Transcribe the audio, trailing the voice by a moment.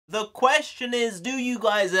The question is, do you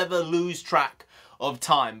guys ever lose track of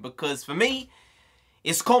time? Because for me,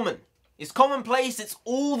 it's common. It's commonplace, it's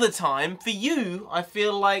all the time. For you, I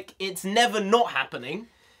feel like it's never not happening.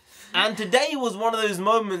 And today was one of those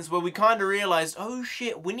moments where we kind of realized, oh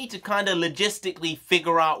shit, we need to kind of logistically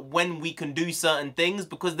figure out when we can do certain things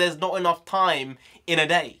because there's not enough time in a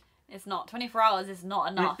day. It's not. 24 hours is not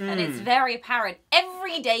enough. And it's very apparent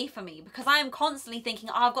every day for me because I am constantly thinking,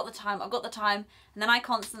 oh, I've got the time. And then I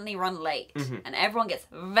constantly run late. And everyone gets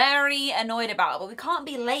very annoyed about it. But we can't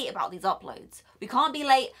be late about these uploads. We can't be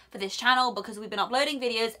late for this channel because we've been uploading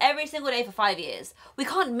videos every single day for 5 years. We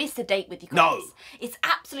can't miss a date with you guys. No. It's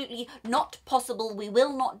absolutely not possible. We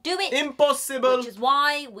will not do it. Impossible. Which is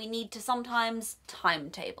why we need to sometimes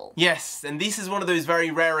timetable. Yes, and this is one of those very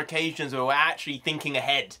rare occasions where we're actually thinking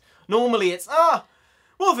ahead. Normally it's,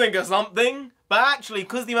 we'll think of something. But actually,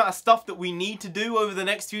 because the amount of stuff that we need to do over the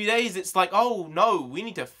next few days, it's like, oh no, we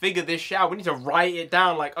need to figure this shit out. We need to write it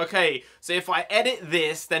down. Like, okay, so if I edit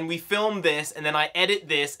this, then we film this, and then I edit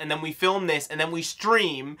this, and then we film this, and then we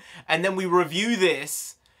stream, and then we review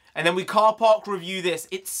this, and then we car park review this.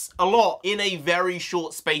 It's a lot in a very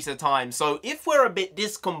short space of time. So if we're a bit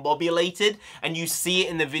discombobulated and you see it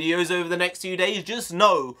in the videos over the next few days, just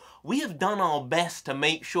know we have done our best to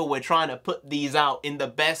make sure we're trying to put these out in the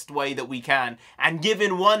best way that we can and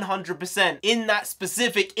giving 100% in that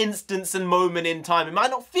specific instance and moment in time. It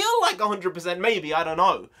might not feel like 100%, maybe, I don't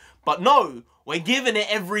know. But no, we're giving it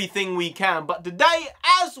everything we can. But today,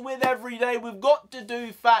 as with every day, we've got to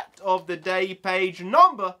do fact of the day, page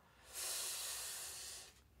number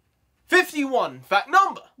 51. Fact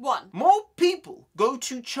number 1. More people go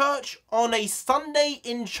to church on a Sunday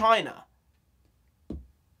in China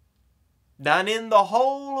than in the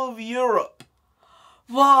whole of Europe.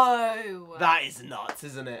 Whoa! That is nuts,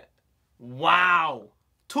 isn't it? Wow.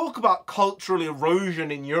 Talk about cultural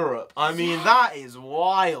erosion in Europe. I mean, that is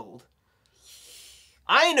wild.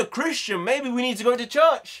 I ain't a Christian. Maybe we need to go to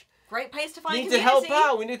church. Great place to find We need to help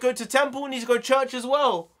out. We need to go to temple. We need to go to church as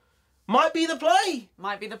well. Might be the play.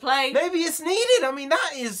 Might be the play. Maybe it's needed. I mean,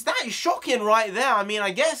 that is shocking right there. I mean,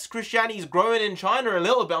 I guess Christianity's growing in China a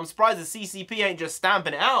little bit. I'm surprised the CCP ain't just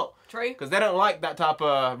stamping it out. True. Because they don't like that type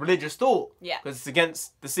of religious thought. Yeah. Because it's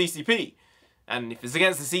against the CCP. And if it's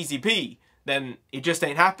against the CCP, then it just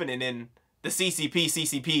ain't happening in the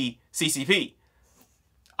CCP.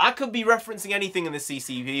 I could be referencing anything in the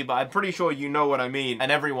CCP, but I'm pretty sure you know what I mean.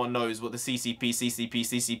 And everyone knows what the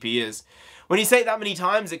CCP is. When you say it that many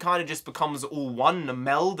times, it kind of just becomes all one, a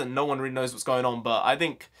meld, and no one really knows what's going on. But I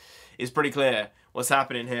think it's pretty clear what's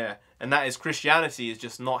happening here. And that is Christianity is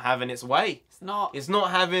just not having its way. It's not. It's not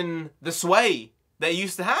having the sway that it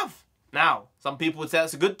used to have. Now, some people would say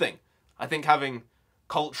that's a good thing. I think having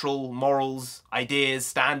cultural, morals, ideas,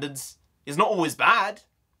 standards is not always bad.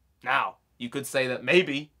 Now, you could say that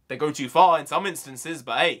maybe they go too far in some instances,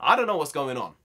 but hey, I don't know what's going on.